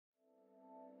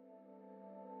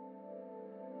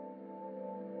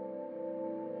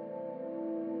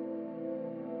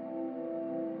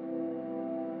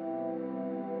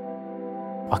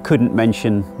I couldn't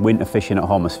mention winter fishing at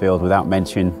Homersfield without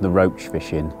mentioning the roach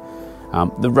fishing.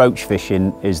 The roach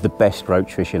fishing is the best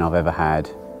roach fishing I've ever had.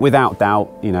 Without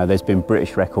doubt, you know, there's been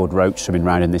British record roach swimming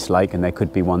around in this lake, and there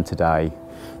could be one today.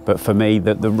 But for me,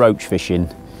 the roach fishing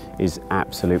is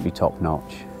absolutely top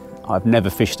notch. I've never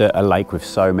fished a lake with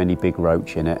so many big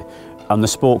roach in it. And the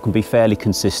sport can be fairly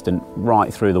consistent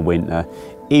right through the winter.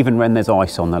 Even when there's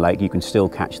ice on the lake, you can still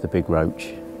catch the big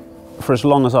roach. For as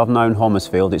long as I've known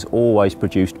Homersfield, it's always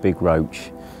produced big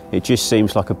roach. It just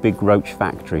seems like a big roach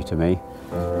factory to me.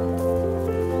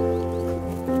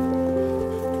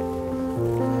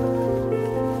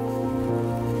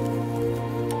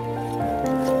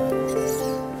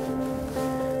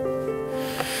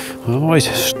 I always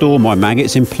store my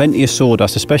maggots in plenty of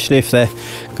sawdust, especially if they're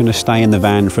going to stay in the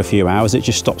van for a few hours. It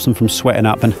just stops them from sweating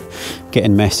up and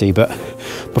getting messy. But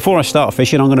before I start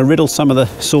fishing, I'm going to riddle some of the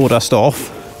sawdust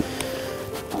off.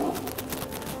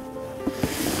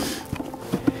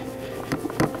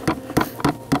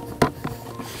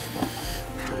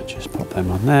 Just pop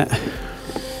them on there.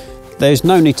 There's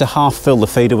no need to half fill the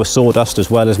feeder with sawdust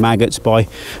as well as maggots by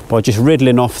just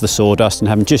riddling off the sawdust and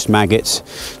having just maggots.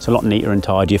 It's a lot neater and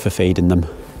tidier for feeding them.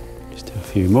 Just do a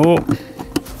few more.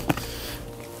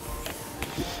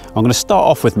 I'm going to start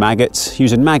off with maggots,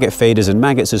 using maggot feeders and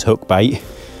maggots as hook bait.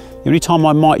 The only time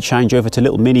I might change over to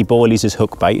little mini boilies as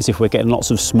hook bait is if we're getting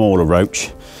lots of smaller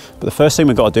roach. But the first thing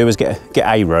we've got to do is get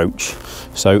a roach.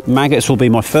 So maggots will be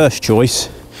my first choice.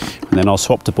 And then I'll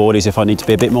swap to boilies if I need to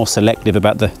be a bit more selective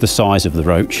about the size of the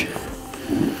roach.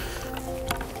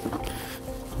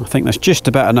 I think that's just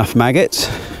about enough maggots.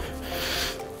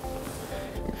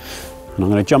 And I'm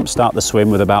going to jump start the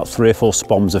swim with about 3 or 4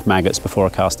 spombs of maggots before I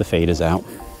cast the feeders out.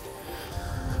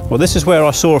 Well, this is where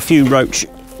I saw a few roach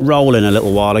rolling a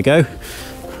little while ago.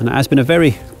 And it has been a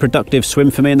very productive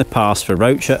swim for me in the past for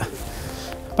roach. At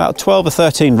about 12 or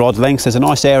 13 rod lengths, there's a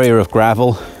nice area of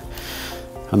gravel.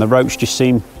 And the roach just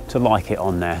seem to like it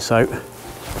on there, so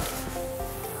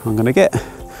I'm going to get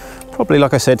probably,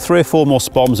 like I said, 3 or 4 more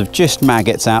spombs of just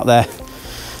maggots out there,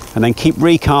 and then keep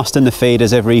recasting the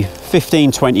feeders every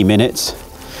 15-20 minutes.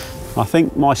 I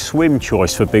think my swim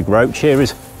choice for big roach here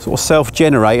is sort of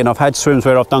self-generating. I've had swims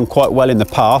where I've done quite well in the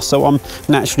past, so I'm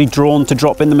naturally drawn to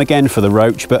dropping them again for the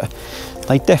roach, but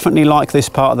they definitely like this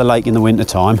part of the lake in the winter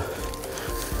time.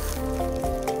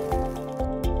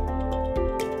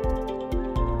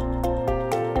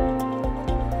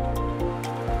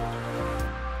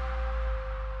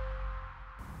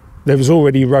 There was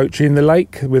already roach in the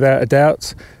lake, without a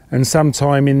doubt, and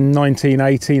sometime in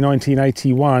 1980,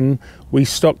 1981, we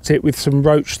stocked it with some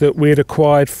roach that we had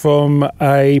acquired from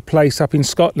a place up in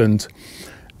Scotland.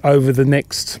 Over the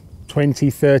next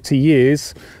 20, 30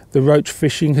 years, the roach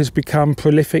fishing has become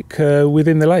prolific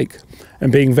within the lake.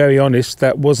 And being very honest,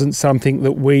 that wasn't something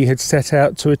that we had set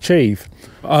out to achieve.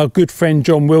 Our good friend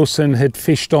John Wilson had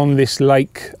fished on this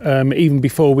lake even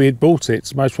before we had bought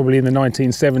it, most probably in the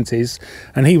 1970s,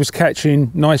 and he was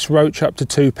catching nice roach up to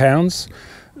 2 pounds.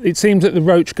 It seems that the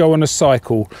roach go on a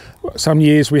cycle. Some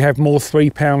years we have more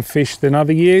 3-pound fish than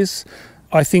other years.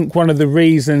 I think one of the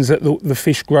reasons that the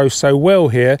fish grow so well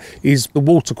here is the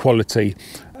water quality,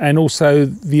 and also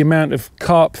the amount of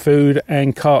carp food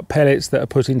and carp pellets that are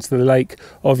put into the lake.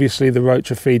 Obviously the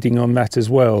roach are feeding on that as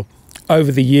well.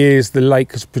 Over the years, the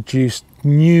lake has produced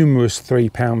numerous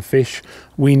 3-pound fish.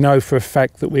 We know for a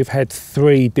fact that we've had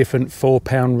 3 different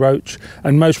 4-pound roach,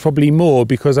 and most probably more,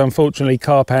 because unfortunately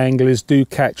carp anglers do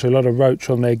catch a lot of roach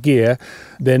on their gear.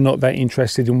 They're not that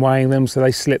interested in weighing them, so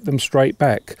they slip them straight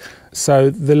back. So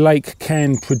the lake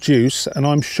can produce, and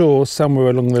I'm sure somewhere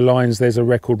along the lines there's a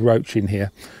record roach in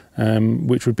here,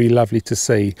 which would be lovely to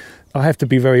see. I have to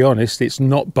be very honest, it's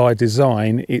not by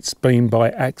design, it's been by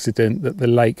accident that the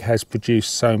lake has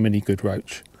produced so many good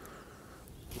roach.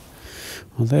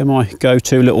 Well, they're my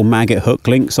go-to little maggot hook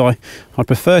links. I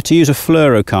prefer to use a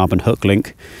fluorocarbon hook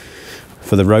link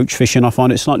for the roach fishing. I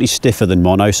find it slightly stiffer than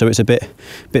mono, so it's a bit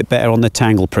better on the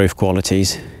tangle-proof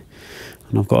qualities.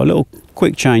 And I've got a little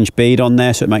quick change bead on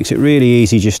there, so it makes it really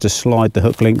easy just to slide the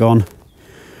hook link on.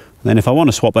 And then if I want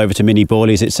to swap over to mini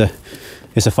boilies, it's a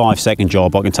 5-second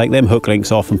job. I can take them hook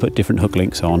links off and put different hook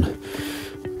links on.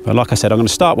 But like I said, I'm going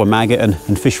to start with maggot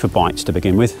and fish for bites to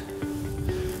begin with.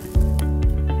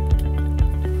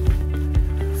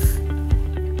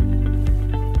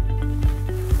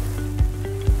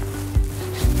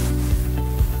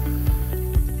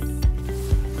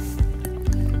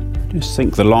 Just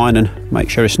sink the line and make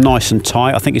sure it's nice and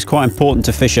tight. I think it's quite important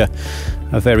to fish a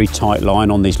very tight line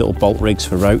on these little bolt rigs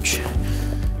for roach.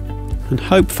 And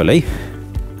hopefully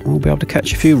we'll be able to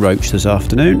catch a few roach this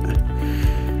afternoon.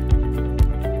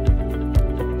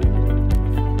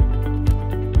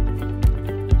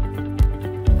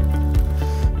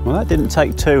 Well, that didn't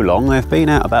take too long. They've been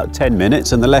out about 10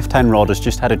 minutes and the left-hand rod has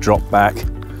just had a drop back.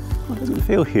 Well, it doesn't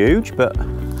feel huge, but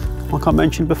like I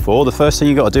mentioned before, the first thing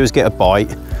you've got to do is get a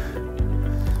bite.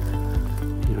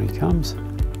 Here he comes.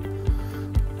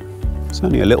 It's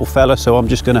only a little fella, so I'm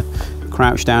just going to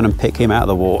crouch down and pick him out of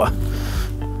the water.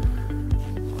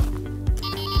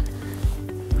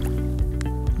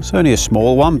 It's only a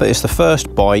small one, but it's the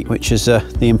first bite, which is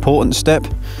the important step.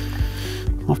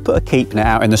 I've put a keep net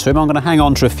out in the swim. I'm going to hang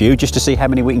on to a few just to see how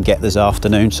many we can get this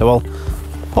afternoon. So I'll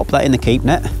pop that in the keep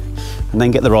net and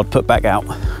then get the rod put back out.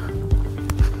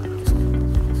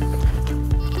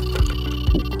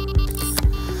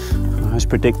 As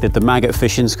predicted, the maggot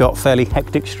fishing's got fairly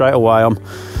hectic straight away. I'm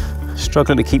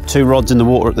struggling to keep 2 rods in the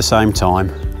water at the same time.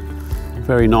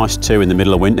 Very nice too in the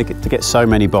middle of winter to get so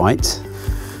many bites.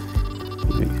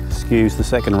 Excuse the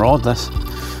second rod.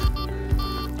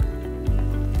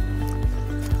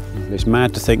 It's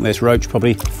mad to think there's roach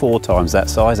probably 4 times that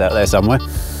size out there somewhere.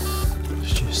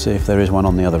 Let's just see if there is one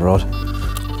on the other rod.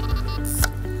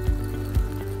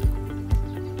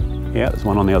 Yeah, there's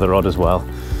one on the other rod as well.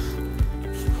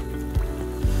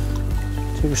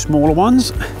 2 smaller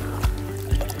ones.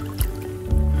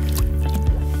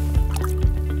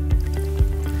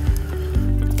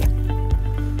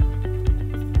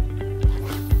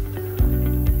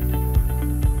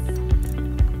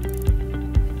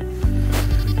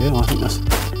 Yeah, I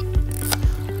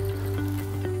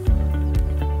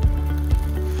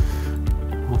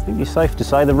think it's safe to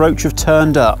say the roach have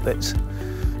turned up. It's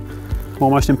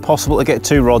almost impossible to get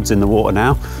 2 rods in the water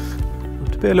now. I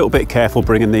have to be a little bit careful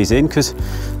bringing these in because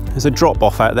there's a drop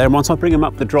off out there, and once I bring them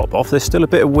up the drop off there's still a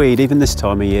bit of weed even this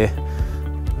time of year.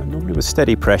 And normally with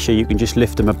steady pressure you can just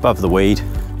lift them above the weed.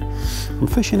 I'm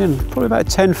fishing in probably about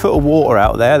 10 foot of water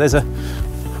out there. There's a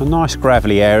nice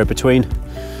gravelly area between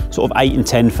sort of 8 and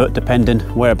 10 foot depending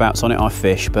whereabouts on it I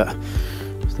fish, but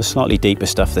it's the slightly deeper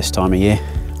stuff this time of year.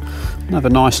 Another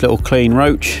nice little clean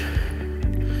roach.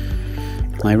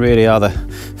 They really are. The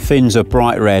fins are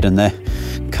bright red and their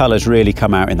colours really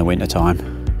come out in the winter time.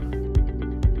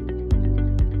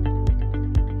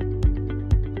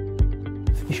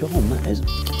 Fish on, that is.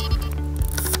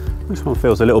 This one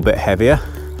feels a little bit heavier.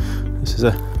 This is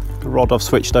a rod I've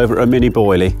switched over to a mini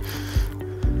boilie.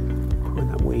 Find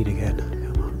that weed again.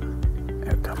 Come on.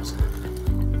 There it comes.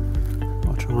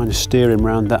 I'll try and steer him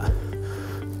round that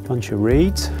bunch of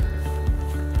reeds.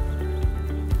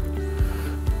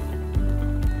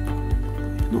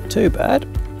 Not too bad.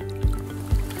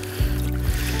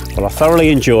 Well, I thoroughly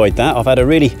enjoyed that. I've had a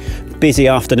really busy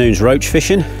afternoon's roach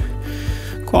fishing.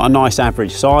 Quite a nice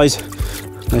average size.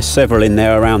 There's several in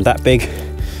there around that big.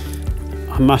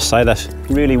 I must say that's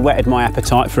really whetted my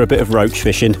appetite for a bit of roach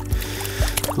fishing.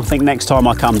 I think next time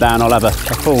I come down I'll have a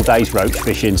full day's roach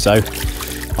fishing, so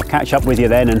I'll catch up with you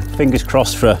then, and fingers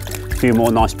crossed for a few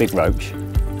more nice big roach.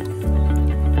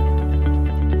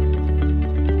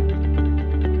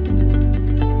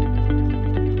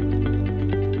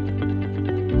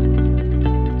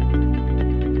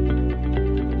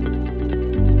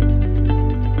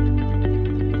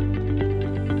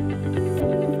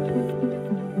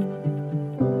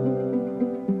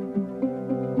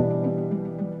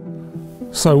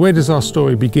 So where does our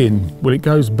story begin? Well, it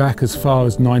goes back as far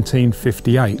as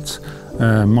 1958.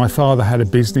 My father had a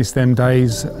business them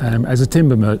days as a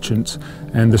timber merchant,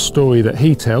 and the story that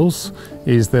he tells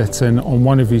is that on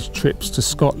one of his trips to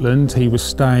Scotland he was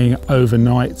staying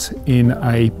overnight in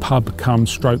a pub cum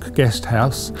stroke guest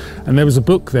house, and there was a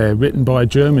book there written by a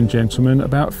German gentleman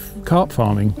about carp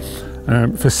farming.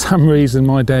 For some reason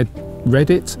my dad read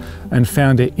it and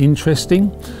found it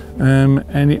interesting.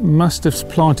 And it must have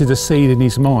planted a seed in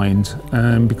his mind,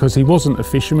 because he wasn't a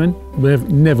fisherman,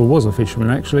 never was a fisherman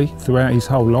actually throughout his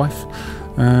whole life,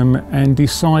 and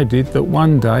decided that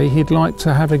one day he'd like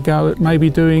to have a go at maybe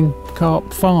doing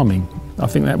carp farming. I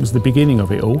think that was the beginning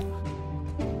of it all.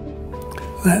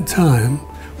 At that time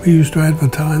we used to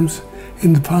advertise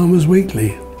in the Farmers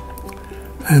Weekly,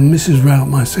 and Mrs. Rout,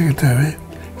 my secretary,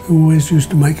 always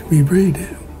used to make me read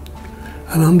it,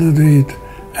 and under the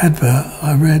advert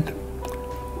I read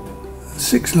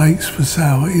 6 lakes for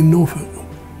sale in Norfolk.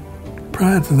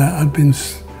 Prior to that I'd been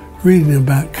reading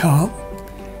about carp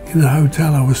in a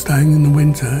hotel I was staying in the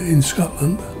winter in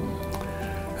Scotland,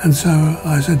 and so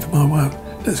I said to my wife,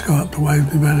 let's go up to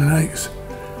Waverley Valley Lakes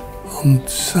on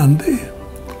Sunday.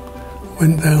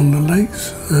 Went down the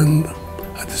lakes and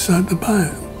I decided to buy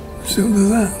it. Simple as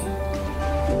that.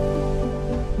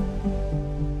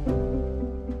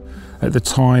 At the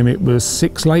time it was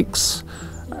 6 lakes,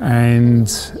 and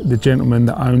the gentleman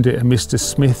that owned it, Mr.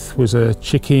 Smith, was a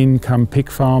chicken cum pig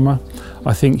farmer.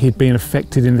 I think he'd been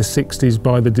affected in the 60s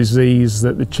by the disease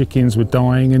that the chickens were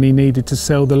dying, and he needed to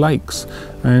sell the lakes.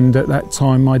 And at that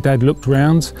time my dad looked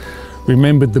round,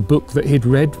 remembered the book that he'd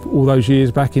read all those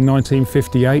years back in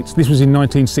 1958. This was in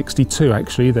 1962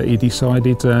 actually that he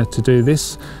decided to do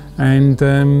this, and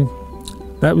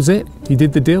that was it. He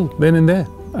did the deal then and there,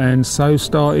 and so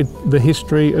started the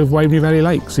history of Waveney Valley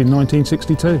Lakes in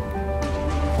 1962.